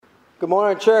Good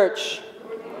morning, church.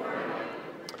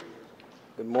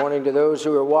 Good morning to those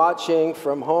who are watching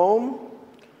from home.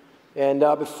 And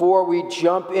before we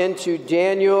jump into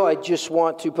Daniel, I just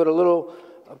want to put a little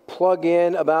plug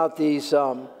in about these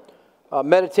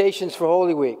meditations for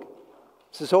Holy Week.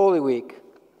 This is Holy Week.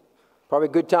 Probably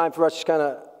a good time for us to kind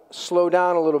of slow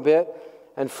down a little bit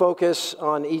and focus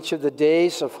on each of the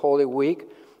days of Holy Week,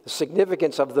 the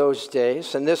significance of those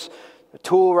days. And this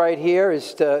tool right here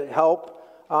is to help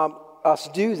us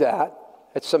do that.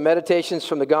 It's some meditations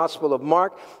from the Gospel of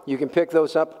Mark. You can pick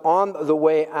those up on the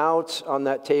way out on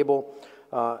that table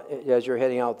as you're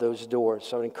heading out those doors.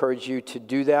 So I encourage you to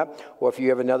do that. Or if you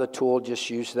have another tool,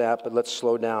 just use that. But let's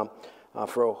slow down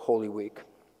for a Holy Week.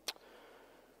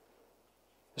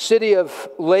 The city of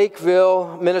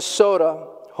Lakeville, Minnesota,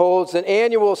 holds an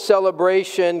annual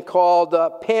celebration called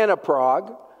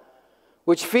Panaprog,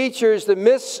 which features the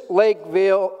Miss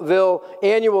Lakeville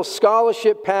annual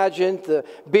scholarship pageant, the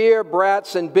beer,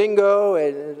 brats, and bingo,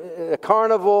 and a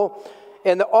carnival,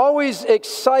 and the always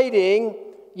exciting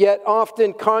yet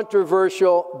often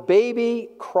controversial Baby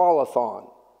Crawlathon.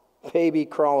 Baby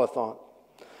Crawlathon.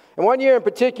 And one year in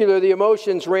particular, the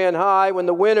emotions ran high when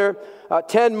the winner,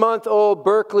 10-month-old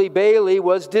Berkeley Bailey,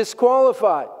 was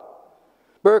disqualified.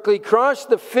 Berkeley crossed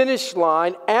the finish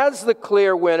line as the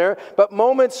clear winner, but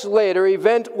moments later,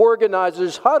 event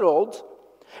organizers huddled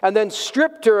and then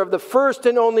stripped her of the first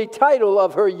and only title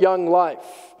of her young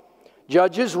life.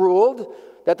 Judges ruled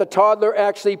that the toddler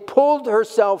actually pulled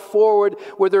herself forward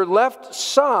with her left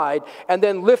side and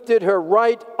then lifted her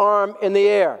right arm in the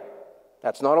air.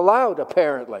 That's not allowed,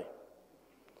 apparently.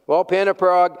 Well,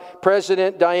 Panaprog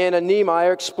President Diana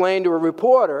Niemeyer explained to a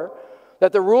reporter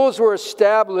that the rules were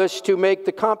established to make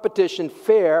the competition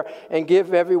fair and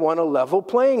give everyone a level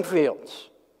playing field.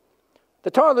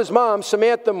 The toddler's mom,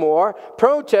 Samantha Moore,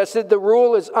 protested the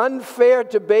rule is unfair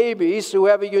to babies who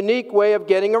have a unique way of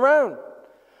getting around.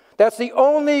 That's the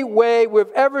only way we've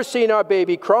ever seen our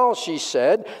baby crawl, she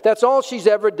said. That's all she's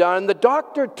ever done. The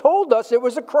doctor told us it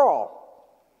was a crawl.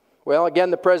 Well,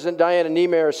 again, the President Diana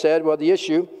Niemeyer said, well, the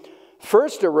issue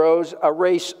first arose a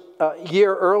race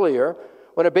year earlier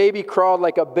when a baby crawled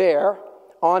like a bear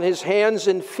on his hands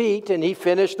and feet, and he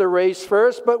finished the race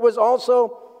first, but was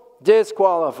also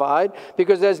disqualified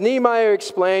because, as Niemeyer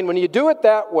explained, when you do it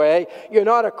that way, you're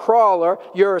not a crawler,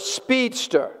 you're a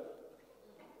speedster.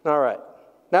 All right,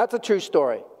 that's a true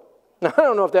story. Now, I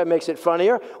don't know if that makes it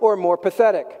funnier or more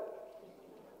pathetic.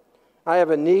 I have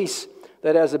a niece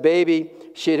that as a baby,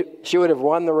 she would have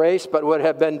won the race, but would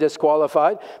have been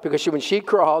disqualified because when she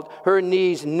crawled, her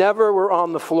knees never were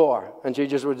on the floor, and she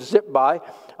just would zip by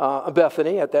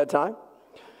Bethany at that time.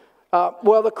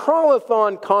 Well, the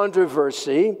Crawlathon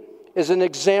controversy is an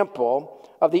example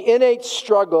of the innate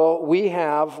struggle we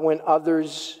have when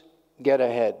others get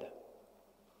ahead.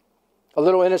 A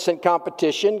little innocent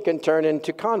competition can turn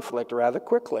into conflict rather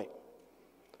quickly.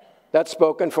 That's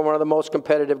spoken from one of the most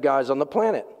competitive guys on the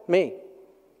planet, me.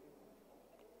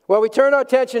 Well, we turn our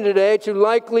attention today to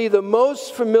likely the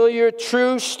most familiar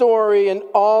true story in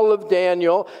all of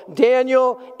Daniel,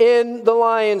 Daniel in the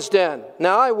lion's den.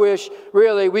 Now, I wish,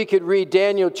 really, we could read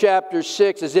Daniel chapter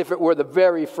 6 as if it were the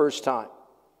very first time.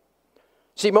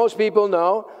 See, most people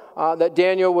know that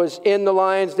Daniel was in the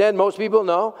lion's den. Most people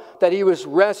know that he was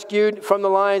rescued from the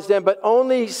lion's den, but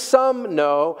only some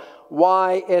know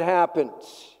why it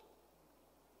happens.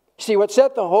 See, what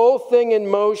set the whole thing in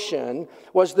motion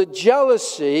was the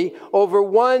jealousy over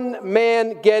one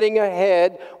man getting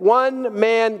ahead, one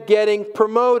man getting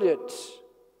promoted.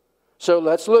 So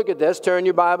let's look at this. Turn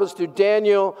your Bibles to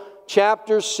Daniel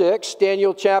chapter 6.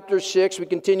 Daniel chapter 6, we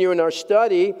continue in our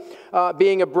study,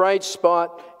 being a bright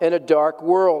spot in a dark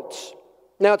world.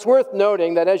 Now, it's worth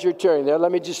noting that as you're turning there,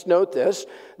 let me just note this,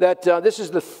 that this is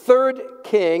the third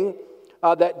king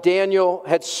that Daniel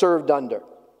had served under.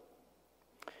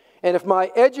 And if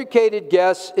my educated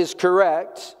guess is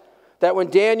correct, that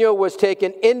when Daniel was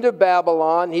taken into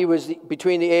Babylon, he was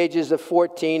between the ages of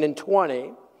 14 and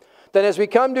 20. Then as we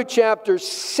come to chapter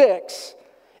 6,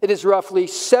 it is roughly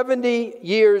 70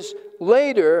 years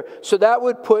later, so that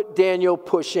would put Daniel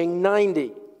pushing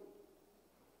 90.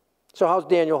 So how's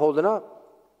Daniel holding up?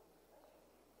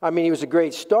 I mean, he was a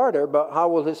great starter, but how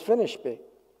will his finish be?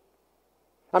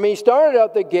 I mean, he started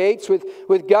out the gates with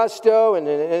gusto and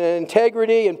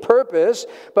integrity and purpose,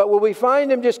 but will we find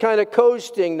him just kind of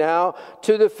coasting now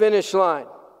to the finish line?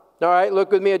 All right, look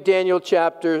with me at Daniel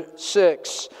chapter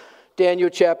 6. Daniel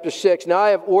chapter 6. Now,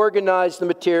 I have organized the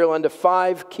material into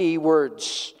 5 key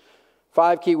words.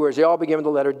 5 key words. They all begin with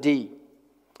the letter D.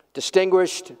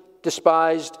 Distinguished,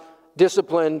 despised,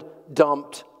 disciplined,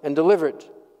 dumped, and delivered.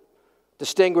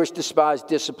 Distinguished, despised,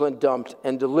 disciplined, dumped,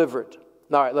 and delivered.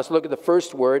 All right, let's look at the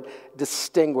first word,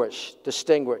 distinguish.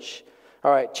 Distinguish.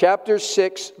 All right, chapter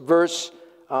 6, verse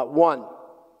 1.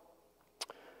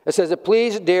 It says, it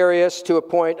pleased Darius to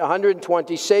appoint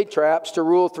 120 satraps to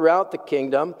rule throughout the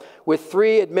kingdom, with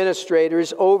 3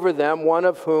 administrators over them, one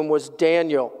of whom was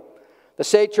Daniel. The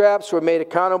satraps were made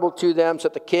accountable to them so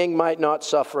that the king might not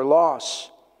suffer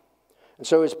loss. And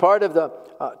so as part of the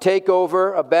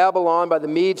takeover of Babylon by the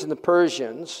Medes and the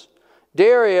Persians,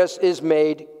 Darius is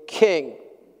made king.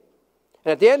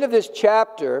 And at the end of this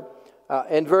chapter,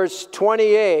 in verse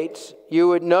 28, you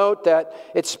would note that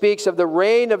it speaks of the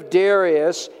reign of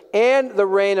Darius and the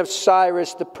reign of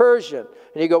Cyrus the Persian.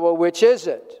 And you go, well, which is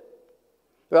it?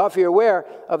 Well, if you're aware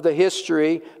of the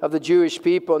history of the Jewish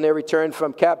people and their return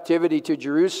from captivity to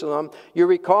Jerusalem, you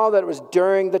recall that it was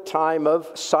during the time of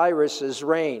Cyrus's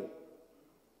reign.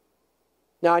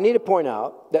 Now, I need to point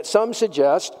out that some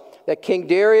suggest that King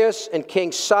Darius and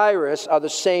King Cyrus are the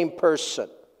same person.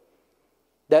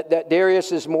 That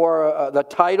Darius is more the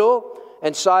title,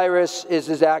 and Cyrus is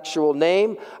his actual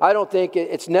name. I don't think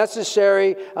it's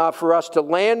necessary for us to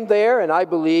land there, and I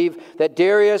believe that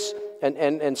Darius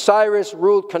and Cyrus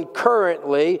ruled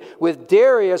concurrently, with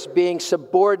Darius being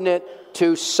subordinate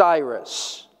to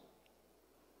Cyrus.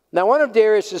 Now, one of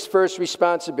Darius's first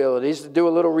responsibilities is to do a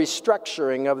little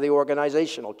restructuring of the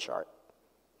organizational chart.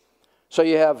 So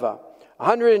you have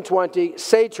 120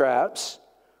 satraps,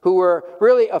 who were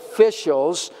really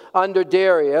officials under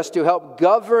Darius to help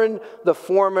govern the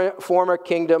former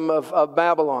kingdom of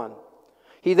Babylon.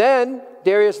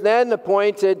 Darius then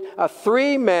appointed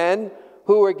 3 men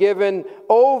who were given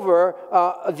oversight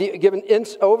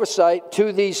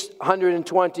to these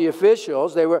 120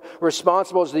 officials. They were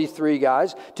responsible as these 3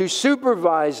 guys to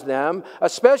supervise them,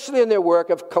 especially in their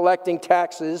work of collecting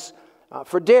taxes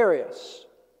for Darius.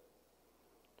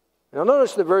 Now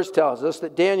notice the verse tells us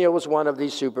that Daniel was one of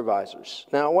these supervisors.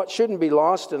 Now what shouldn't be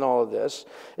lost in all of this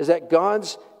is that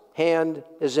God's hand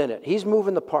is in it. He's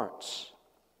moving the parts.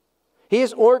 He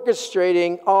is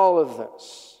orchestrating all of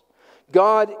this.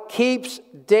 God keeps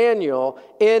Daniel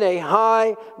in a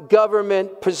high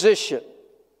government position.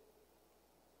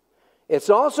 It's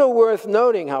also worth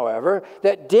noting, however,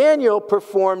 that Daniel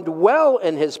performed well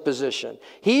in his position.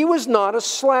 He was not a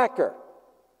slacker.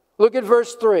 Look at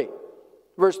verse 3.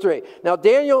 Verse 3, now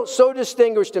Daniel so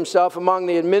distinguished himself among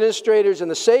the administrators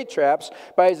and the satraps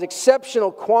by his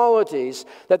exceptional qualities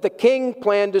that the king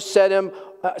planned to set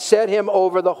him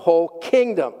over the whole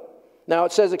kingdom. Now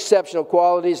it says exceptional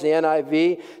qualities in the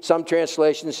NIV. Some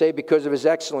translations say because of his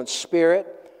excellent spirit.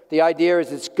 The idea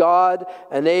is it's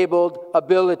God-enabled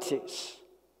abilities.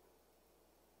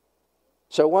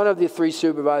 So one of the 3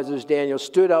 supervisors, Daniel,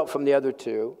 stood out from the other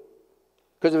 2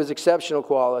 because of his exceptional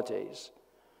qualities.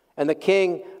 And the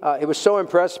king, he was so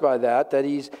impressed by that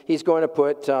he's going to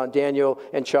put Daniel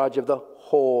in charge of the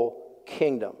whole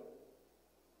kingdom.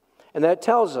 And that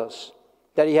tells us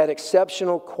that he had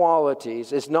exceptional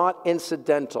qualities. It's not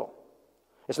incidental.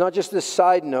 It's not just this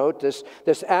side note,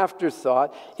 this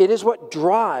afterthought. It is what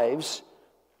drives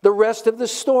the rest of the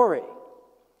story.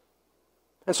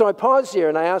 And so I pause here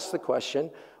and I ask the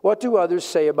question, what do others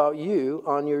say about you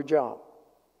on your job?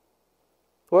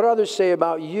 What do others say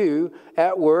about you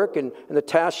at work and the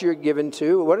tasks you're given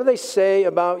to? What do they say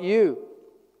about you?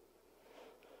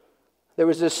 There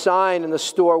was this sign in the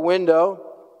store window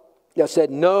that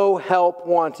said, "No help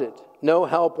wanted." No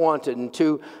help wanted. And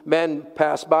 2 men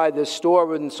passed by this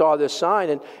store and saw this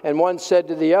sign, and one said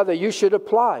to the other, "You should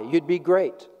apply. You'd be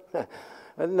great."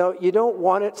 No, you don't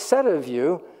want it said of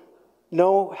you,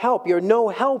 "No help. You're no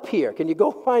help here. Can you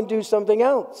go do something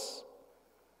else?"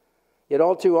 Yet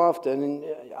all too often, and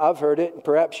I've heard it, and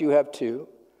perhaps you have too,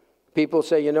 people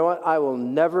say, "You know what? I will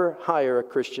never hire a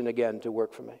Christian again to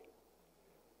work for me.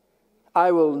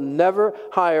 I will never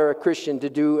hire a Christian to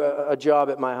do a job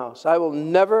at my house. I will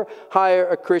never hire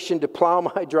a Christian to plow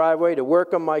my driveway, to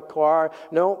work on my car.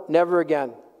 No, never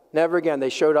again. Never again. They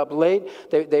showed up late.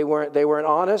 They weren't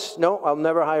honest. No, I'll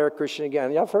never hire a Christian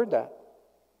again." Yeah, I've heard that.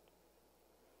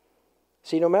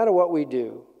 See, no matter what we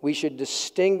do, we should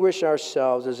distinguish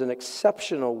ourselves as an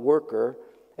exceptional worker,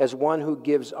 as one who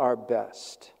gives our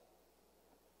best.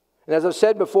 And as I've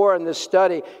said before in this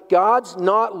study, God's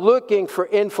not looking for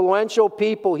influential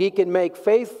people He can make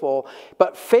faithful,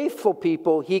 but faithful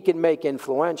people He can make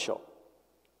influential.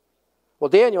 Well,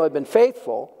 Daniel had been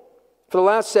faithful for the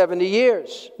last 70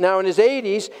 years. Now in his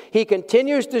 80s, he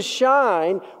continues to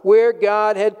shine where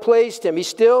God had placed him. He's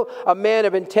still a man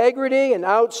of integrity and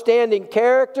outstanding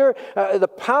character. The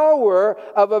power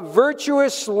of a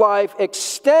virtuous life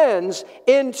extends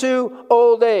into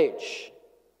old age.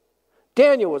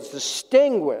 Daniel was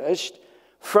distinguished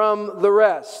from the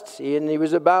rest, and he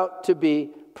was about to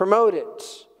be promoted.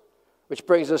 Which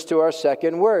brings us to our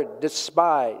second word,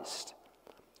 despised.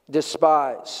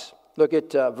 Despise. Look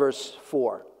at verse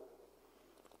 4.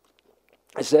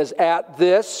 It says, at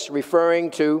this,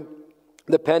 referring to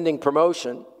the pending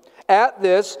promotion, at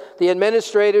this, the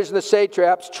administrators and the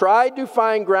satraps tried to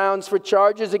find grounds for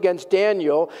charges against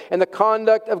Daniel and the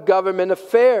conduct of government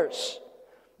affairs.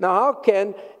 Now, how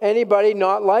can anybody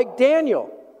not like Daniel?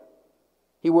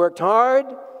 He worked hard.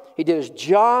 He did his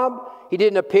job. He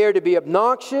didn't appear to be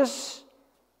obnoxious.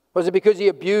 Was it because he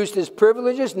abused his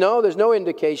privileges? No, there's no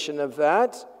indication of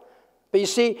that. But you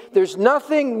see, there's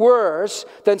nothing worse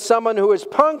than someone who is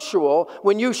punctual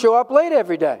when you show up late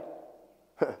every day.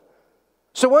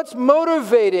 So what's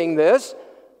motivating this?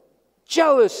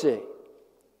 Jealousy.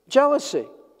 Jealousy.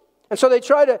 And so they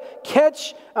try to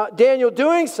catch Daniel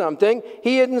doing something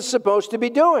he isn't supposed to be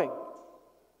doing.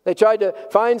 They tried to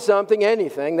find something,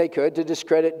 anything they could, to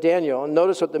discredit Daniel. And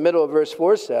notice what the middle of verse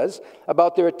 4 says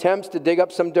about their attempts to dig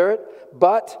up some dirt.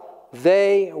 But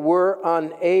they were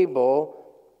unable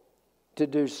to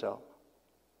do so.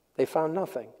 They found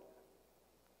nothing.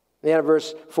 The end of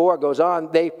verse 4 goes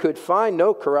on, they could find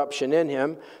no corruption in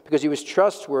him because he was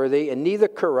trustworthy and neither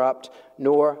corrupt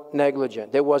nor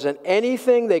negligent. There wasn't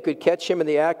anything they could catch him in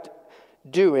the act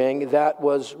doing that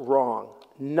was wrong.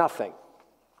 Nothing.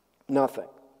 Nothing.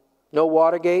 No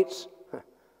Watergates.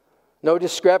 No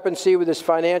discrepancy with his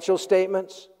financial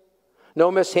statements. No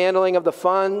mishandling of the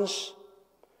funds.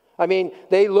 I mean,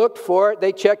 they looked for it.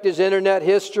 They checked his internet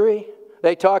history.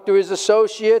 They talked to his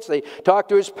associates. They talked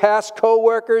to his past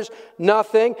co-workers.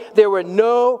 Nothing. There were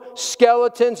no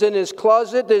skeletons in his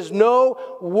closet. There's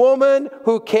no woman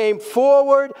who came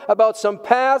forward about some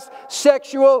past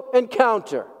sexual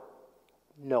encounter.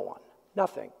 No one.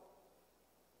 Nothing.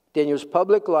 Daniel's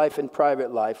public life and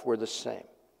private life were the same.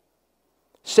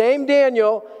 Same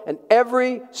Daniel in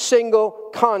every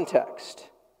single context.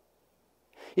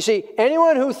 You see,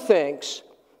 anyone who thinks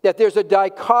that there's a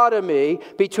dichotomy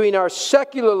between our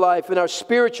secular life and our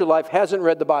spiritual life hasn't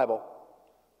read the Bible.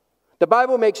 The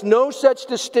Bible makes no such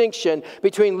distinction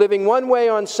between living one way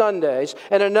on Sundays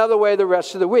and another way the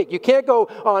rest of the week. You can't go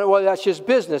on, well, that's just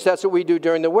business. That's what we do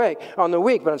during the week,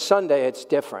 but on Sunday it's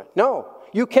different. No,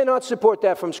 you cannot support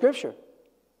that from Scripture.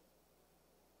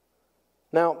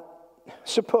 Now,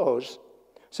 suppose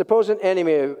an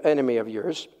enemy of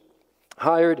yours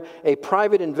hired a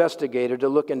private investigator to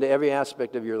look into every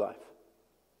aspect of your life.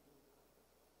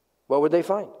 What would they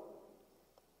find?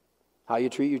 How you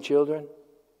treat your children?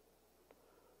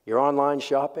 Your online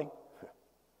shopping?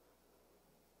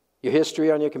 Your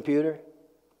history on your computer?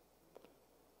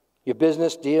 Your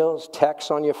business deals, texts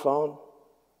on your phone?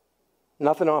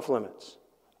 Nothing off limits.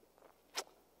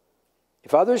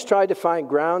 If others tried to find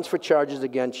grounds for charges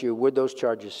against you, would those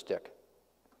charges stick?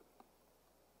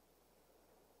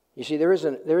 You see, there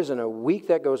isn't a week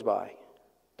that goes by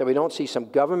that we don't see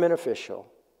some government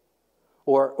official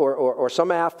or some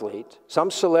athlete,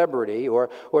 some celebrity, or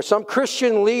some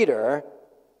Christian leader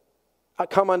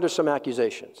come under some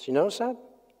accusations. You notice that?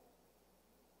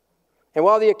 And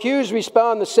while the accused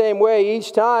respond the same way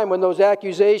each time when those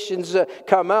accusations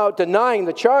come out, denying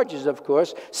the charges, of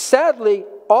course, sadly,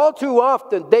 all too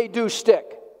often, they do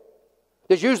stick.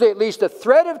 There's usually at least a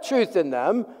thread of truth in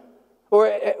them,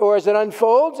 or as it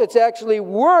unfolds, it's actually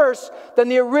worse than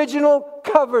the original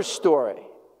cover story.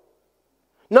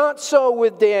 Not so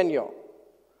with Daniel.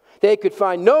 They could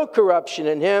find no corruption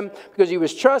in him because he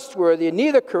was trustworthy and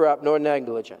neither corrupt nor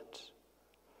negligent.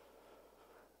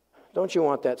 Don't you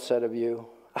want that said of you?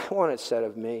 I want it said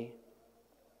of me.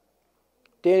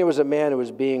 Daniel was a man who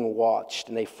was being watched,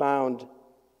 and they found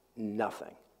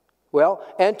nothing. Well,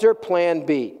 enter plan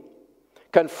B.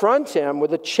 Confront him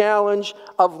with a challenge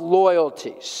of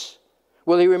loyalties.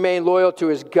 Will he remain loyal to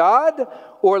his God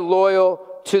or loyal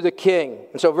to the king?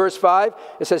 And so verse 5,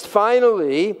 it says,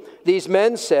 finally, these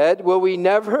men said, will we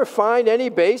never find any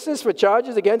basis for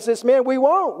charges against this man? We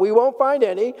won't. We won't find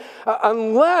any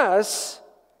unless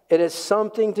it has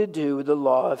something to do with the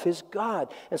law of his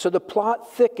God. And so the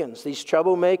plot thickens. These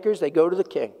troublemakers, they go to the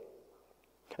king.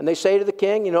 And they say to the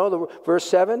king, verse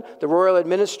 7, the royal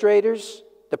administrators,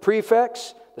 the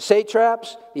prefects, the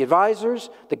satraps, the advisors,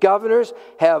 the governors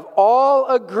have all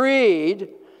agreed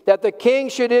that the king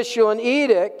should issue an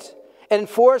edict and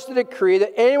enforce the decree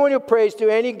that anyone who prays to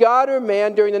any god or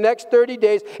man during the next 30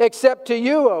 days, except to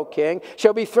you, O king,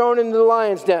 shall be thrown into the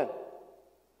lion's den.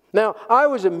 Now, I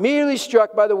was immediately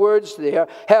struck by the words there,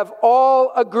 have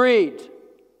all agreed.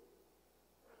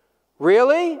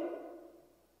 Really?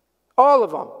 All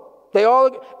of them.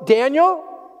 Daniel?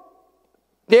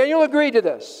 Daniel agreed to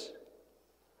this.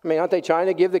 I mean, aren't they trying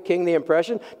to give the king the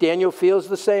impression Daniel feels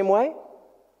the same way?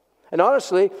 And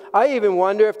honestly, I even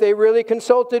wonder if they really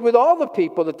consulted with all the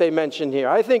people that they mentioned here.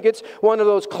 I think it's one of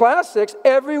those classics,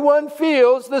 everyone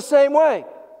feels the same way.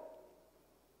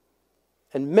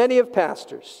 And many of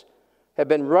pastors have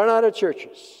been run out of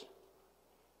churches,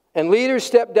 and leaders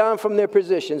step down from their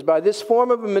positions by this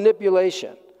form of a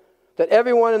manipulation that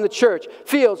everyone in the church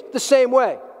feels the same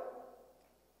way.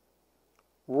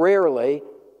 Rarely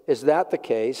is that the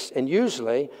case, and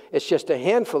usually it's just a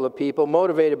handful of people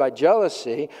motivated by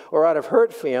jealousy or out of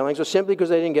hurt feelings or simply because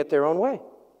they didn't get their own way.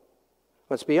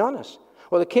 Let's be honest.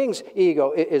 Well, the king's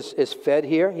ego is fed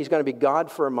here. He's going to be God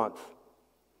for a month.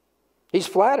 He's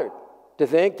flattered to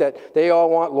think that they all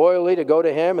want loyally to go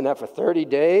to him and that for 30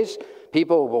 days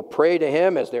people will pray to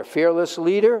him as their fearless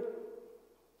leader.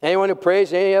 Anyone who prays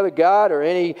to any other god or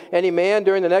any man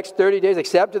during the next 30 days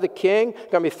except to the king is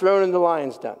going to be thrown in the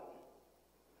lion's den.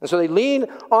 And so they lean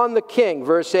on the king.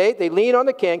 Verse 8, they lean on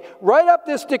the king, write up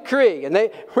this decree. And they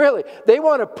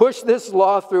want to push this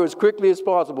law through as quickly as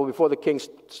possible before the king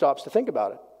stops to think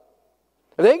about it.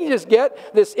 If they can just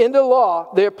get this into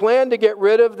law, their plan to get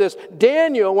rid of this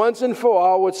Daniel once and for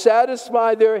all would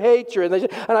satisfy their hatred.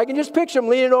 And I can just picture them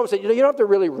leaning over and saying, you don't have to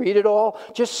really read it all,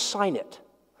 just sign it.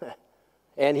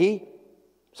 And he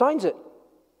signs it.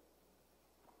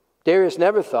 Darius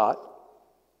never thought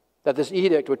that this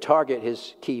edict would target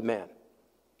his key men.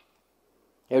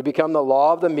 It would become the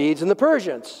law of the Medes and the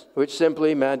Persians, which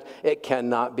simply meant it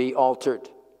cannot be altered.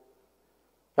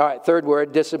 All right, third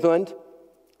word, disciplined.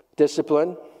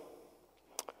 Discipline.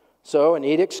 So an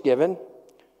edict's given,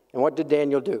 and what did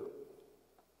Daniel do?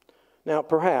 Now,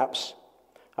 perhaps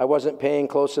I wasn't paying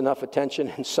close enough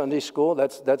attention in Sunday school.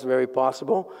 That's very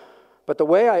possible. But the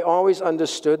way I always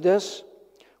understood this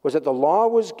was that the law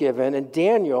was given, and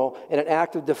Daniel, in an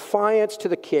act of defiance to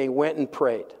the king, went and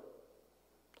prayed.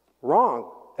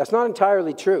 Wrong. That's not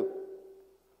entirely true.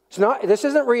 This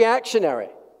isn't reactionary.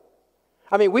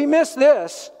 I mean, we miss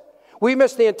this. We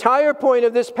miss the entire point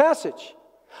of this passage.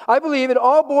 I believe it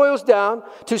all boils down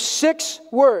to 6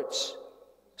 words.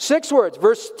 6 words.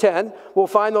 Verse 10, we'll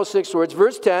find those 6 words.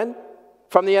 Verse 10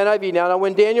 from the NIV. Now,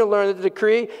 when Daniel learned that the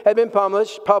decree had been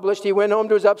published, he went home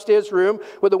to his upstairs room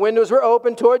where the windows were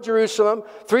open toward Jerusalem.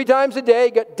 3 times a day,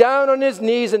 he got down on his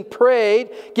knees and prayed,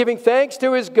 giving thanks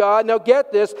to his God. Now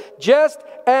get this, just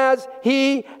as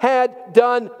he had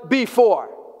done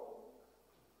before.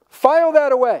 File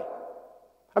that away.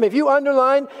 I mean, if you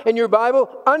underline in your Bible,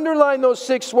 underline those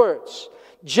 6 words.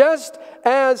 Just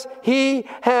as he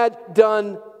had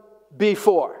done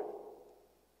before.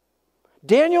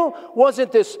 Daniel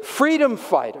wasn't this freedom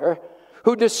fighter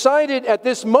who decided at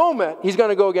this moment he's going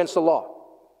to go against the law.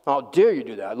 How dare you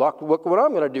do that? Look what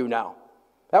I'm going to do now.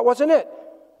 That wasn't it.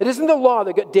 It isn't the law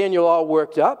that got Daniel all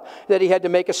worked up, that he had to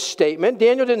make a statement.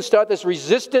 Daniel didn't start this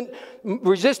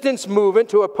resistance movement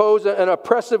to oppose an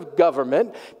oppressive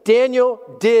government.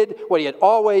 Daniel did what he had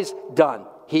always done.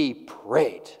 He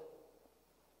prayed.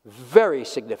 Very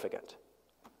significant.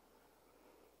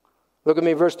 Look at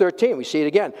me, verse 13. We see it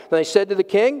again. Then they said to the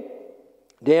king,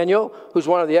 Daniel, who's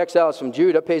one of the exiles from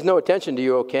Judah, pays no attention to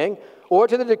you, O king, or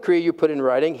to the decree you put in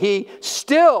writing. He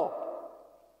still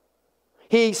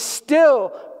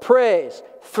prays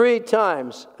 3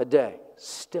 times a day.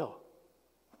 Still.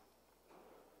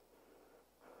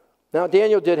 Now,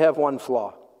 Daniel did have one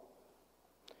flaw.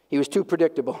 He was too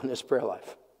predictable in his prayer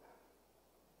life.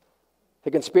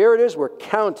 The conspirators were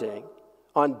counting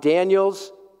on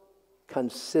Daniel's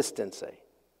consistency.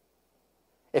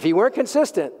 If he weren't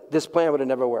consistent, this plan would have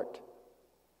never worked.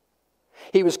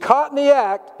 He was caught in the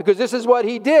act because this is what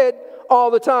he did all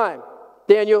the time.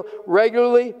 Daniel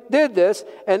regularly did this,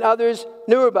 and others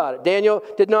knew about it. Daniel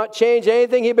did not change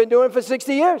anything he'd been doing for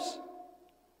 60 years.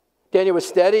 Daniel was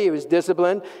steady, he was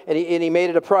disciplined, and he made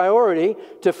it a priority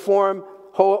to form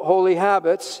holy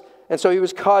habits, and so he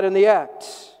was caught in the act.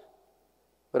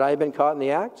 Would I have been caught in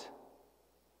the act?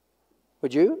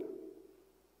 Would you?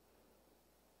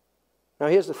 Now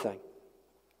here's the thing.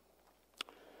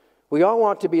 We all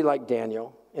want to be like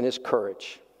Daniel in his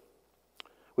courage.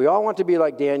 We all want to be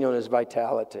like Daniel in his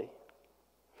vitality.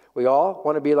 We all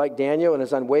want to be like Daniel in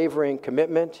his unwavering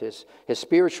commitment, his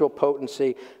spiritual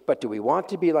potency. But do we want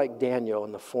to be like Daniel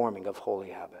in the forming of holy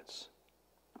habits?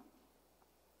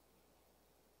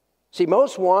 See,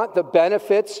 most want the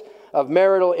benefits of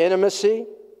marital intimacy.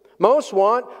 Most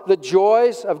want the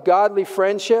joys of godly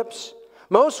friendships.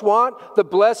 Most want the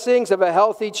blessings of a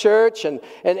healthy church and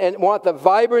want the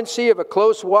vibrancy of a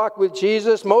close walk with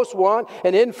Jesus. Most want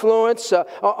an influence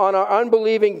on our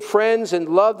unbelieving friends and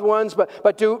loved ones,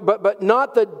 but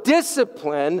not the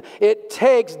discipline it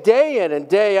takes day in and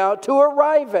day out to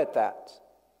arrive at that.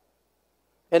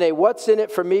 In a what's in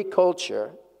it for me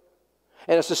culture,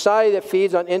 and a society that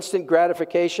feeds on instant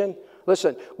gratification,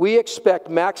 listen, we expect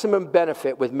maximum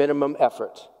benefit with minimum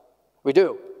effort. We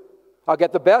do. I'll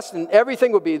get the best and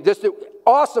everything will be just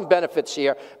awesome benefits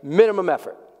here, minimum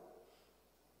effort.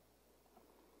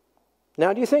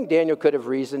 Now, do you think Daniel could have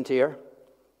reasoned here?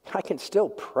 I can still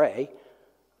pray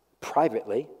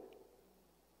privately.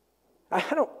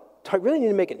 Do I really need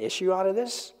to make an issue out of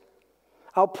this?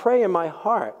 I'll pray in my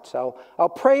heart. I'll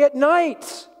pray at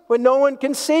night when no one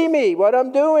can see me, what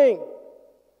I'm doing.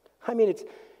 I mean,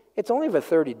 it's only for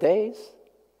 30 days.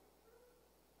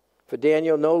 For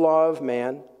Daniel, no law of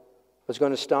man was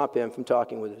going to stop him from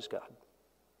talking with his God.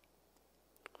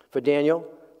 For Daniel,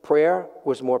 prayer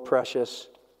was more precious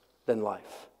than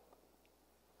life.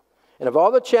 And of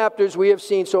all the chapters we have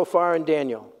seen so far in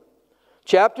Daniel,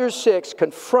 chapter 6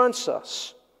 confronts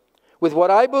us with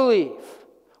what I believe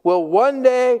will one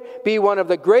day be one of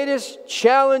the greatest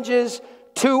challenges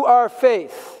to our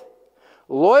faith: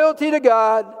 loyalty to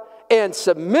God and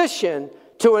submission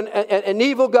to an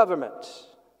evil government.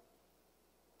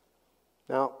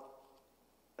 Now,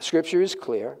 Scripture is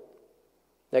clear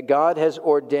that God has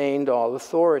ordained all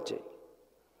authority.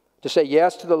 To say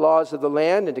yes to the laws of the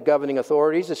land and to governing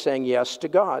authorities is saying yes to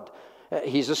God.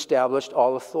 He's established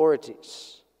all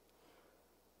authorities.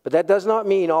 But that does not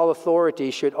mean all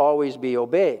authority should always be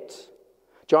obeyed.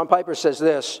 John Piper says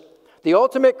this: the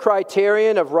ultimate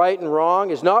criterion of right and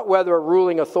wrong is not whether a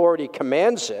ruling authority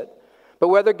commands it, but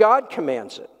whether God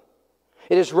commands it.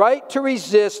 It is right to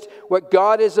resist what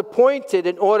God has appointed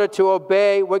in order to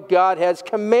obey what God has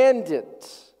commanded.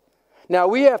 Now,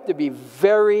 we have to be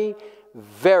very,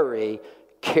 very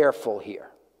careful here.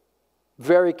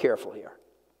 Very careful here.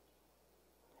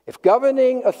 If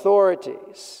governing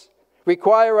authorities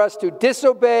require us to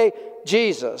disobey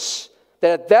Jesus,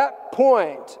 then at that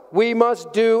point we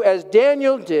must do as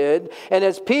Daniel did and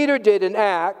as Peter did in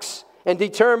Acts, and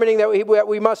determining that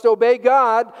we must obey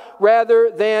God rather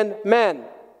than men,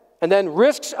 and then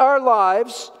risks our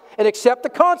lives and accept the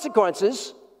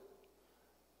consequences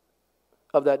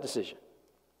of that decision.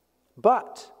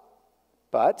 But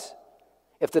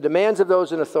if the demands of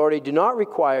those in authority do not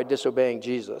require disobeying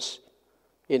Jesus,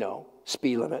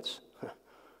 speed limits,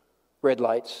 red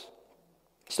lights,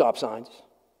 stop signs,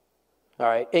 all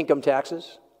right, income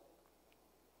taxes,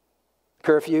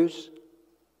 curfews,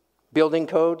 building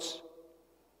codes,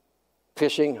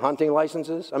 fishing, hunting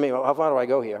licenses. I mean, how far do I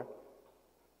go here?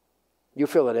 You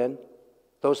fill it in.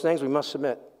 Those things we must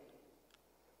submit.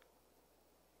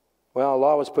 Well, a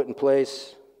law was put in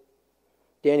place.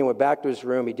 Daniel went back to his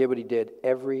room. He did what he did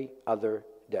every other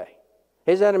day.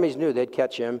 His enemies knew they'd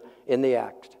catch him in the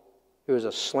act. It was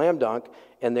a slam dunk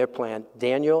in their plan.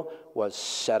 Daniel was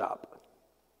set up.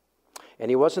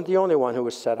 And he wasn't the only one who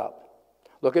was set up.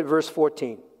 Look at verse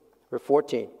 14. Verse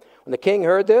 14. When the king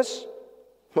heard this,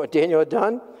 what Daniel had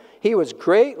done, he was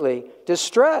greatly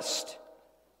distressed.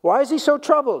 Why is he so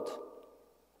troubled?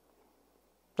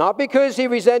 Not because he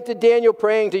resented Daniel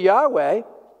praying to Yahweh.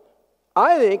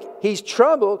 I think he's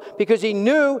troubled because he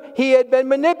knew he had been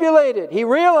manipulated. He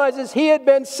realizes he had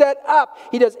been set up.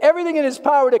 He does everything in his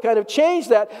power to kind of change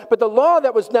that. But the law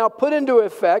that was now put into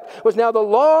effect was now the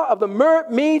law of the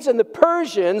Medes and the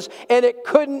Persians, and it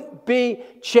couldn't be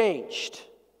changed.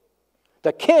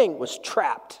 The king was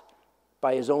trapped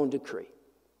by his own decree.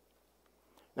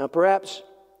 Now, perhaps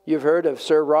you've heard of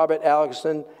Sir Robert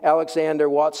Alexander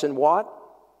Watson Watt.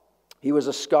 He was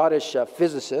a Scottish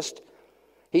physicist.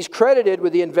 He's credited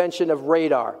with the invention of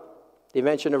radar.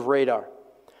 And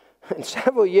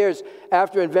several years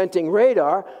after inventing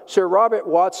radar, Sir Robert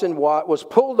Watson Watt was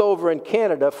pulled over in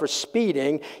Canada for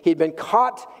speeding. He'd been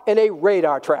caught in a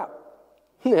radar trap.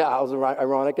 How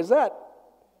ironic is that?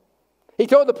 He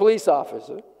told the police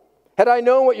officer, "Had I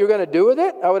known what you were going to do with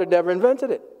it, I would have never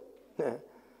invented it."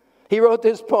 He wrote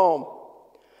this poem: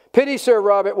 "Pity Sir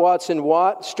Robert Watson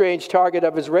Watt, strange target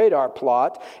of his radar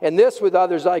plot, and this with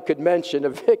others I could mention, a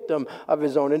victim of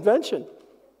his own invention."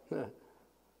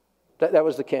 That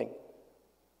was the king.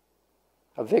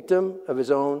 A victim of his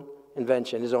own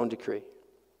invention, his own decree.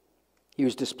 He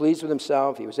was displeased with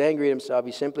himself. He was angry at himself.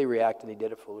 He simply reacted and he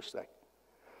did a foolish thing.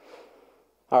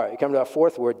 All right, we come to our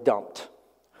fourth word, dumped.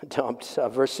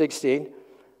 Verse 16.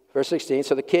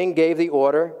 So the king gave the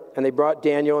order, and they brought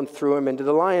Daniel and threw him into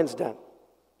the lion's den.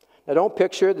 Now don't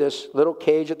picture this little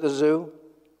cage at the zoo,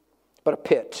 but a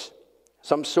pit.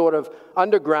 some sort of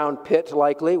underground pit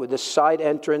likely, with this side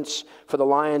entrance for the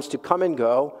lions to come and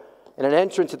go, and an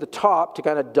entrance at the top to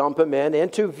kind of dump them in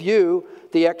and to view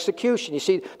the execution. You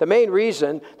see, the main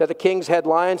reason that the kings had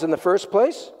lions in the first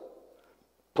place,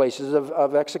 places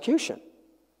of execution.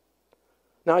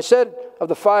 Now, I said of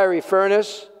the fiery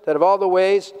furnace that of all the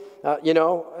ways,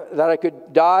 that I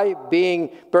could die,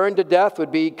 being burned to death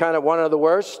would be kind of one of the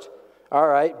worst. All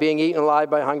right, being eaten alive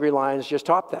by hungry lions just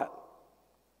topped that.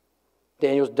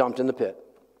 Daniel's dumped in the pit.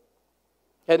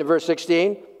 And in verse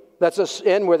 16, that's us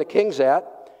in where the king's at.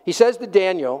 He says to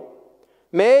Daniel,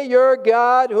 "May your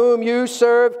God whom you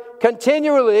serve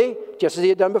continually," just as he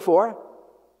had done before,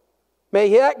 "may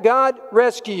that God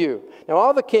rescue you." Now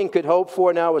all the king could hope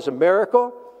for now was a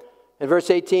miracle. And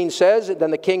verse 18 says, "Then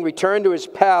the king returned to his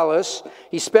palace.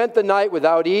 He spent the night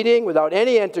without eating, without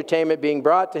any entertainment being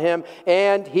brought to him,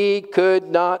 and he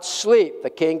could not sleep." The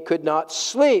king could not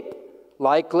sleep.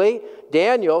 Likely,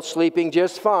 Daniel sleeping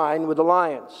just fine with the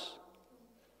lions.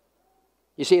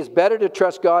 You see, it's better to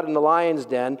trust God in the lion's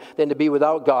den than to be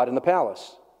without God in the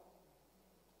palace.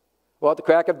 Well, at the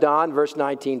crack of dawn, verse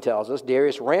 19 tells us,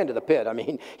 Darius ran to the pit. I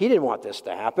mean, he didn't want this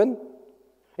to happen.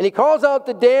 And he calls out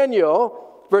to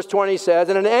Daniel, verse 20 says,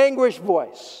 in an anguished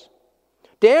voice,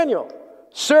 "Daniel,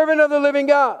 servant of the living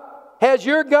God, has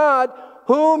your God,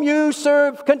 whom you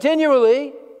serve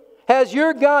continually, has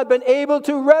your God been able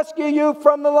to rescue you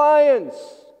from the lions?"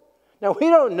 Now, we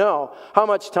don't know how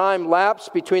much time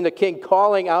lapsed between the king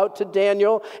calling out to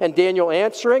Daniel and Daniel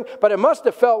answering, but it must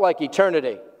have felt like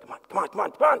eternity. Come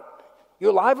on. You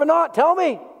alive or not? Tell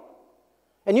me.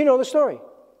 And you know the story.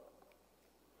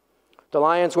 The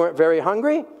lions weren't very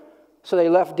hungry, so they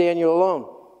left Daniel alone.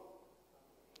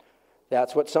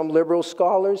 That's what some liberal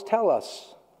scholars tell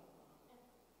us.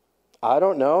 I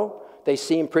don't know. They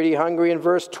seem pretty hungry in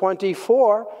verse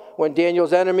 24 when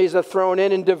Daniel's enemies are thrown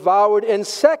in and devoured in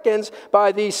seconds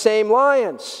by these same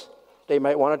lions. They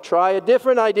might want to try a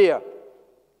different idea.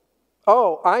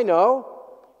 Oh, I know.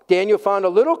 Daniel found a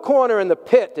little corner in the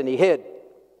pit and he hid.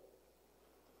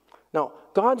 Now,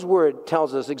 God's word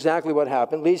tells us exactly what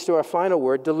happened. Leads to our final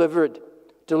word, delivered.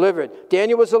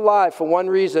 Daniel was alive for one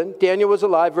reason. Daniel was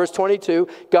alive, verse 22.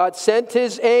 God sent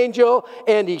his angel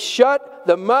and he shut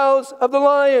the mouths of the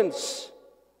lions.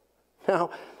 Now,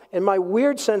 in my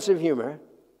weird sense of humor,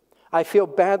 I feel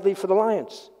badly for the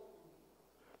lions.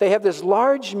 They have this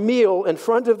large meal in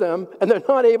front of them and they're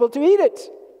not able to eat it.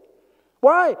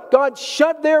 Why? God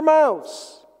shut their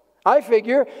mouths. I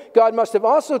figure God must have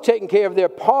also taken care of their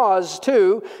paws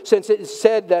too, since it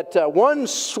said that one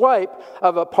swipe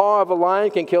of a paw of a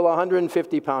lion can kill a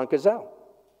 150-pound gazelle.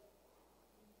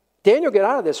 Daniel got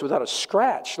out of this without a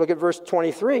scratch. Look at verse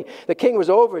 23. The king was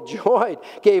overjoyed,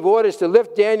 gave orders to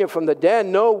lift Daniel from the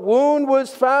den. No wound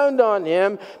was found on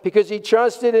him because he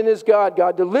trusted in his God.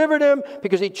 God delivered him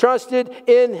because he trusted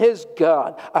in his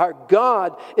God. Our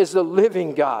God is the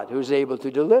living God who's able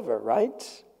to deliver,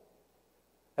 right?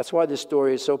 That's why this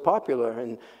story is so popular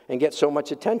and gets so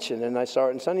much attention. And I saw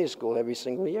it in Sunday school every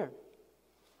single year.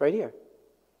 Right here.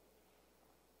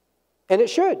 And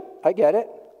it should. I get it.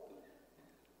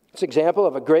 It's an example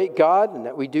of a great God and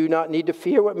that we do not need to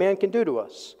fear what man can do to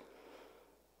us.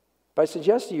 But I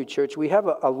suggest to you, church, we have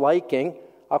a liking,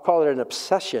 I'll call it an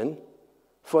obsession,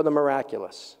 for the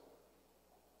miraculous.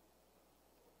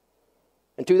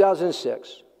 In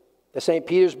 2006, the St.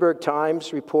 Petersburg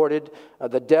Times reported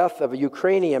the death of a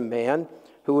Ukrainian man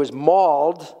who was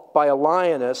mauled by a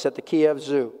lioness at the Kiev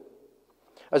Zoo.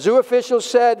 A zoo official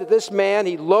said that this man,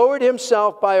 he lowered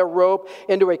himself by a rope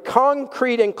into a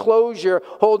concrete enclosure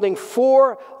holding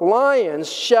 4 lions,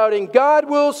 shouting, "God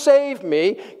will save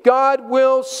me, God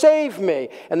will save me."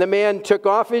 And the man took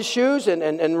off his shoes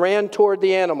and ran toward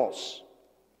the animals.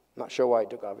 I'm not sure why he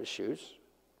took off his shoes.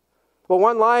 Well,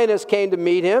 one lioness came to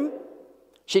meet him.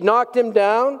 She knocked him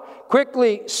down,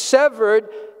 quickly severed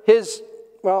his,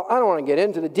 well, I don't want to get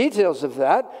into the details of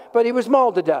that, but he was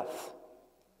mauled to death.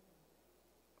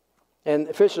 And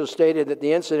officials stated that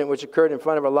the incident, which occurred in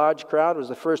front of a large crowd, was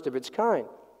the first of its kind.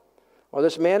 Well,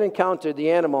 this man encountered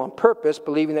the animal on purpose,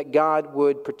 believing that God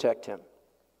would protect him.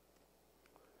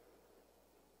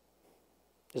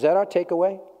 Is that our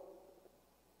takeaway?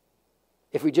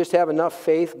 If we just have enough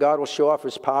faith, God will show off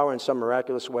his power in some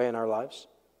miraculous way in our lives?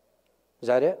 Is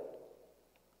that it?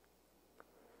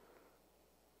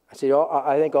 I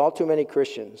think all too many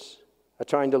Christians are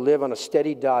trying to live on a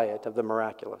steady diet of the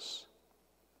miraculous.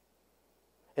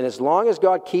 And as long as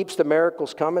God keeps the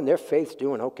miracles coming, their faith's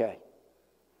doing okay.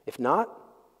 If not,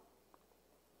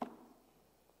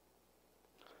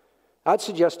 I'd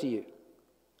suggest to you,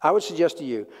 I would suggest to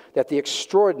you that the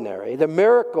extraordinary, the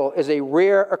miracle, is a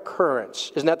rare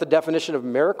occurrence. Isn't that the definition of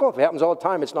miracle? If it happens all the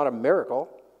time, it's not a miracle.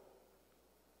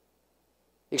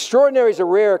 Extraordinary is a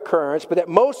rare occurrence, but that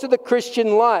most of the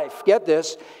Christian life, get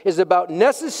this, is about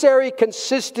necessary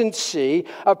consistency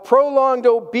of prolonged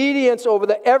obedience over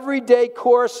the everyday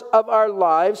course of our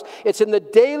lives. It's in the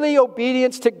daily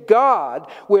obedience to God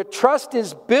where trust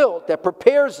is built that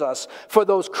prepares us for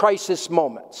those crisis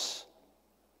moments.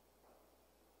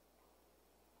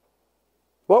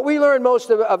 What we learn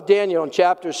most of Daniel in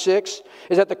chapter 6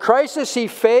 is that the crisis he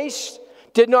faced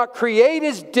did not create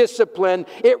his discipline,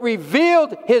 it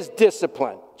revealed his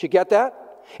discipline. Did you get that?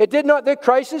 The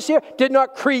crisis here did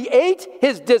not create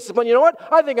his discipline. You know what?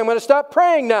 I think I'm going to stop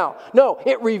praying now. No,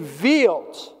 it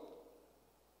revealed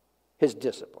his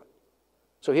discipline.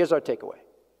 So here's our takeaway.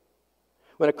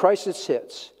 When a crisis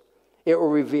hits, it will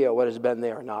reveal what has been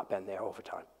there or not been there over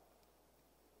time.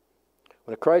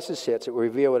 When a crisis hits, it will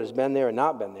reveal what has been there and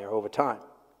not been there over time.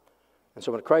 And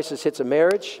so when a crisis hits a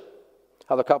marriage,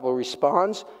 how the couple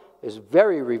responds is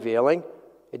very revealing.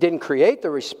 It didn't create the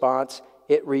response,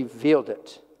 it revealed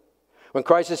it. When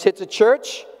crisis hits a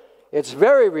church, it's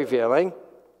very revealing,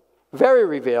 very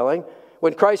revealing.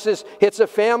 When crisis hits a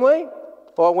family,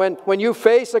 or when you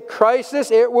face a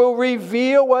crisis, it will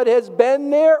reveal what has been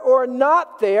there or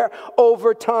not there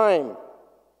over time.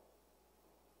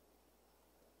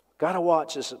 Got to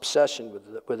watch this obsession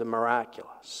with the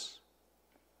miraculous.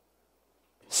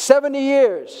 70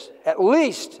 years, at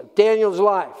least, of Daniel's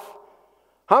life.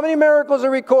 How many miracles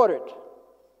are recorded?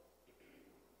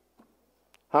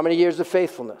 How many years of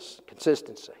faithfulness,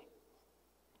 consistency?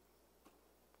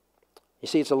 You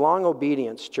see, it's a long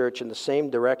obedience, church, in the same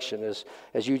direction as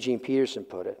Eugene Peterson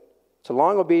put it. It's a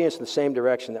long obedience in the same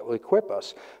direction that will equip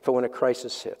us for when a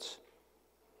crisis hits.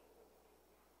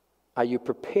 Are you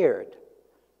prepared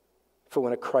for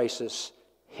when a crisis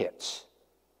hits?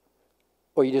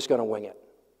 Or are you just going to wing it?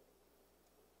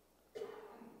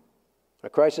 When a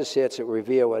crisis hits, it will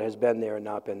reveal what has been there and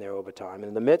not been there over time. And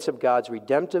in the midst of God's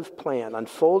redemptive plan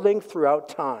unfolding throughout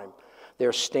time,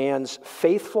 there stands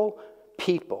faithful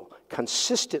people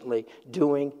consistently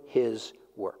doing his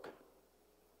work.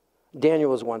 Daniel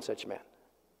was one such man.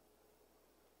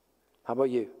 How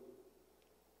about you?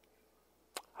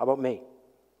 How about me?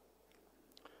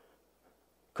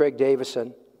 Craig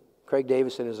Davison. Craig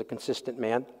Davison is a consistent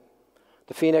man.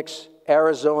 The Phoenix,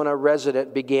 Arizona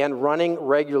resident began running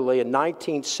regularly in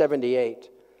 1978,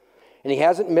 and he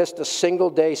hasn't missed a single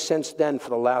day since then for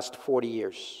the last 40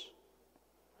 years.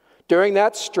 During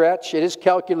that stretch, it is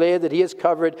calculated that he has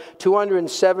covered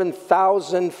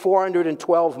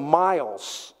 207,412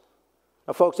 miles.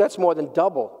 Now, folks, that's more than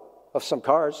double of some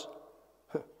cars.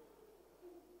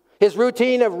 His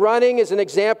routine of running is an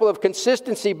example of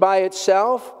consistency by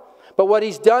itself. But what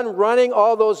he's done running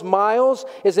all those miles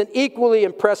is an equally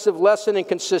impressive lesson in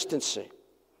consistency. You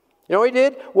know what he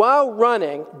did? While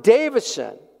running,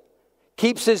 Davison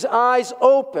keeps his eyes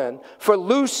open for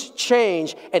loose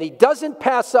change, and he doesn't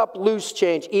pass up loose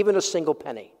change, even a single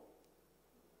penny.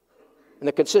 And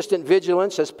the consistent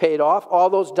vigilance has paid off. All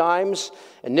those dimes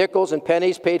and nickels and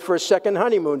pennies paid for a second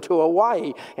honeymoon to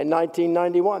Hawaii in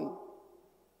 1991.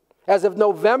 As of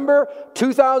November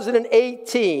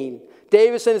 2018,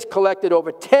 Davison has collected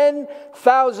over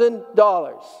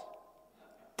 $10,000.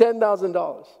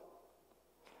 $10,000.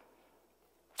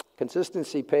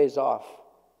 Consistency pays off.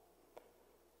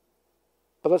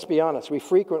 But let's be honest, we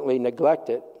frequently neglect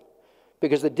it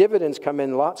because the dividends come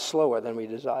in a lot slower than we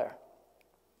desire.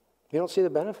 We don't see the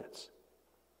benefits.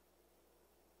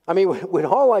 I mean, we'd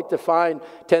all like to find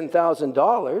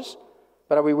 $10,000,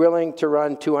 but are we willing to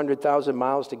run 200,000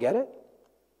 miles to get it?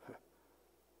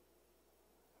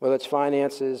 Whether it's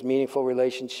finances, meaningful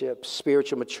relationships,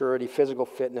 spiritual maturity, physical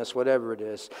fitness, whatever it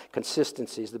is,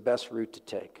 consistency is the best route to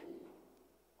take.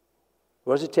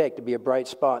 What does it take to be a bright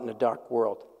spot in a dark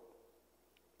world?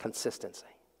 Consistency.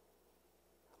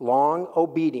 Long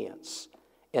obedience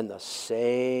in the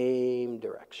same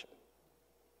direction.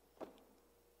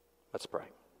 Let's pray.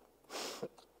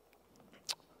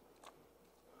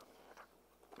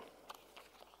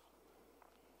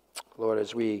 Lord,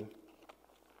 as we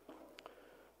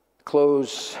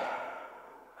close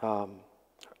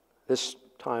this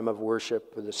time of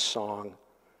worship with this song,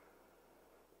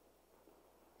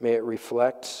 may it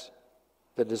reflect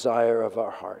the desire of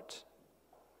our heart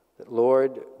that,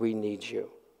 Lord, we need you.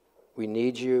 We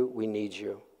need you. We need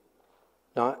you.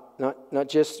 Not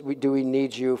just do we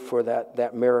need you for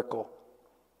that miracle.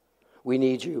 We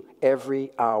need you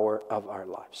every hour of our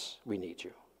lives. We need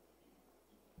you.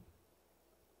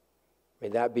 May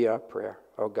that be our prayer.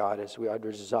 oh God, our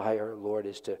desire, Lord,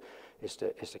 is to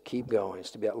keep going,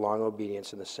 is to be at long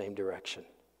obedience in the same direction.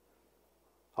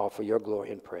 All for your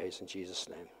glory and praise in Jesus'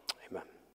 name. Amen.